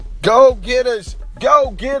Go getters,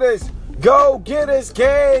 go getters, go getters,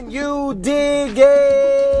 can you dig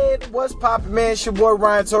it? What's poppin', man? It's your boy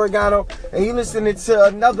Ryan Torregano, and you listening to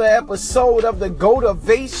another episode of the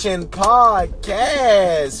Gotivation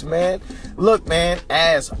Podcast, man. Look, man,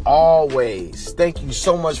 as always, thank you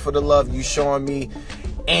so much for the love you showing me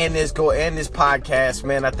and this podcast,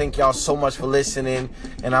 man. I thank y'all so much for listening,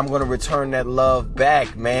 and I'm gonna return that love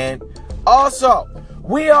back, man. Also,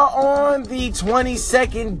 we are on the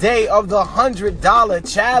 22nd day of the $100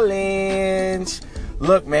 challenge.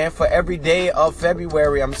 Look, man, for every day of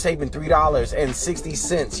February, I'm saving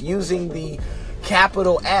 $3.60 using the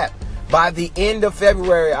Capital app. By the end of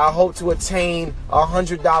February, I hope to attain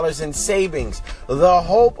 $100 in savings. The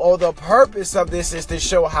hope or the purpose of this is to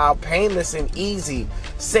show how painless and easy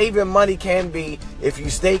saving money can be if you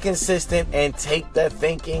stay consistent and take the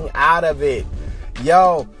thinking out of it.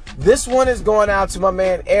 Yo, this one is going out to my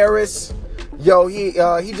man Eris. Yo, he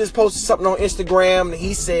just posted something on Instagram.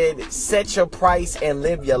 He said, set your price and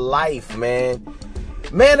live your life, man.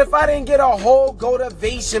 Man, if I didn't get a whole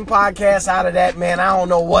Gotivation podcast out of that, man, I don't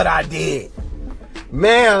know what I did.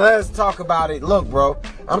 Man, let's talk about it. Look, bro,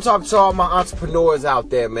 I'm talking to all my entrepreneurs out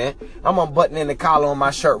there, man. I'm unbuttoning the collar on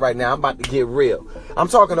my shirt right now. I'm about to get real. I'm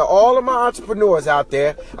talking to all of my entrepreneurs out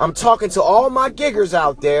there. I'm talking to all my giggers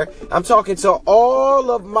out there. I'm talking to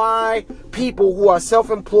all of my people who are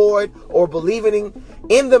self-employed or believing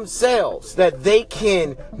in themselves that they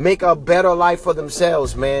can make a better life for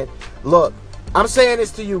themselves, man. Look, I'm saying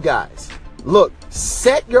this to you guys. Look,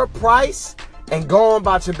 set your price and go on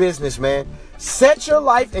about your business, man. Set your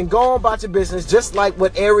life and go on about your business, just like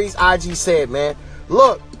what Aries IG said, man.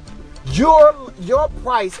 Look, your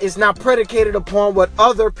price is not predicated upon what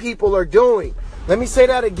other people are doing. Let me say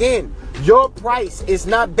that again. Your price is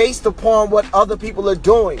not based upon what other people are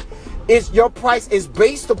doing. Your price is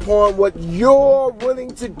based upon what you're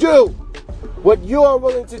willing to do. What you're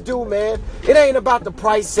willing to do, man. It ain't about the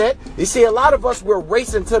price set. You see, a lot of us, we're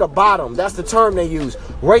racing to the bottom. That's the term they use.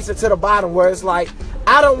 Racing to the bottom, where it's like,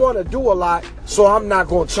 I don't want to do a lot, so I'm not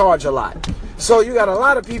going to charge a lot. So you got a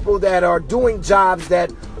lot of people that are doing jobs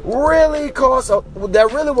that really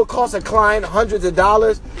will cost a client hundreds of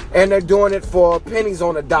dollars, and they're doing it for pennies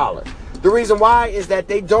on a dollar. The reason why is that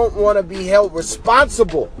they don't want to be held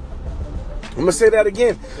responsible. I'm going to say that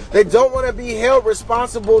again. They don't want to be held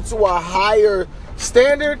responsible to a higher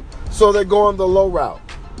standard, so they're going the low route.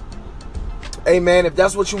 Hey, man, if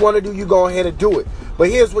that's what you want to do, you go ahead and do it. But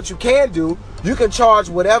here's what you can do. You can charge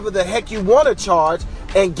whatever the heck you want to charge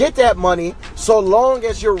and get that money, so long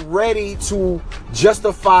as you're ready to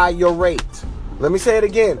justify your rate. Let me say it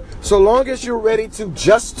again. So long as you're ready to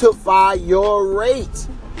justify your rate.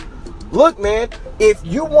 Look, man, if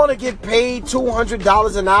you want to get paid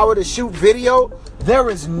 $200 an hour to shoot video, there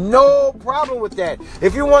is no problem with that.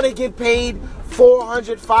 If you want to get paid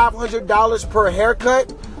 $400, $500 per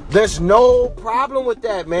haircut, there's no problem with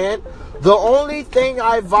that, man. The only thing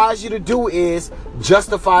I advise you to do is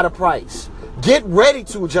justify the price. Get ready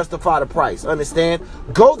to justify the price, understand?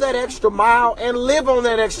 Go that extra mile and live on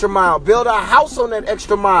that extra mile. Build a house on that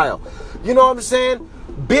extra mile. You know what I'm saying?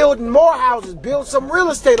 Build more houses. Build some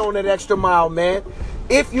real estate on that extra mile, man.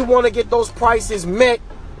 If you want to get those prices met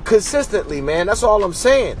consistently, man. That's all I'm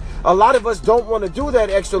saying. A lot of us don't want to do that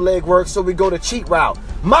extra legwork, so we go the cheap route.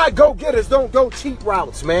 My go-getters don't go cheap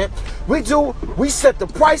routes, man. We set the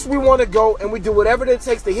price we want to go, and we do whatever it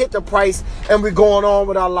takes to hit the price, and we're going on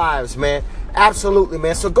with our lives, man. Absolutely,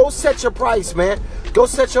 man. So go set your price, man. Go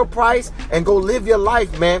set your price and go live your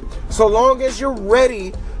life, man. So long as you're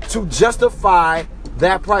ready to justify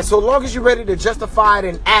that price. So long as you're ready to justify it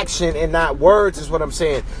in action and not words, is what I'm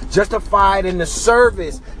saying. Justify it in the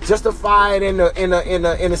service. Justify it in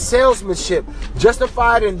the salesmanship.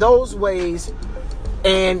 Justify it in those ways,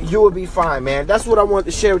 and you will be fine, man. That's what I wanted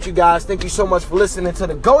to share with you guys. Thank you so much for listening to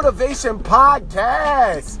the Gotivation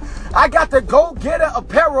Podcast. I got the Go Getter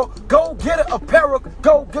Apparel, Go Getter Apparel,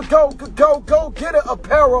 Go Getter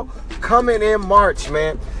Apparel coming in March,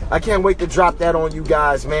 man. I can't wait to drop that on you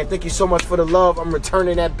guys, man. Thank you so much for the love. I'm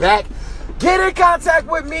returning that back. Get in contact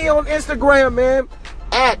with me on Instagram, man.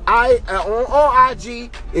 On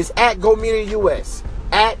IG is at GoMediaUS.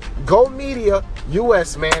 At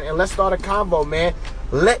GoMediaUS, man. And let's start a convo, man.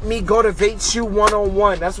 Let me Gotivate you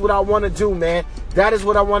one-on-one. That's what I want to do, man. That is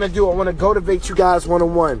what I want to do. I want to Gotivate you guys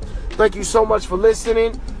one-on-one. Thank you so much for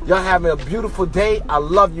listening. Y'all having a beautiful day. I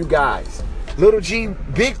love you guys. Little G,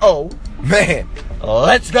 Big O, man.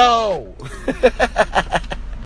 Let's go.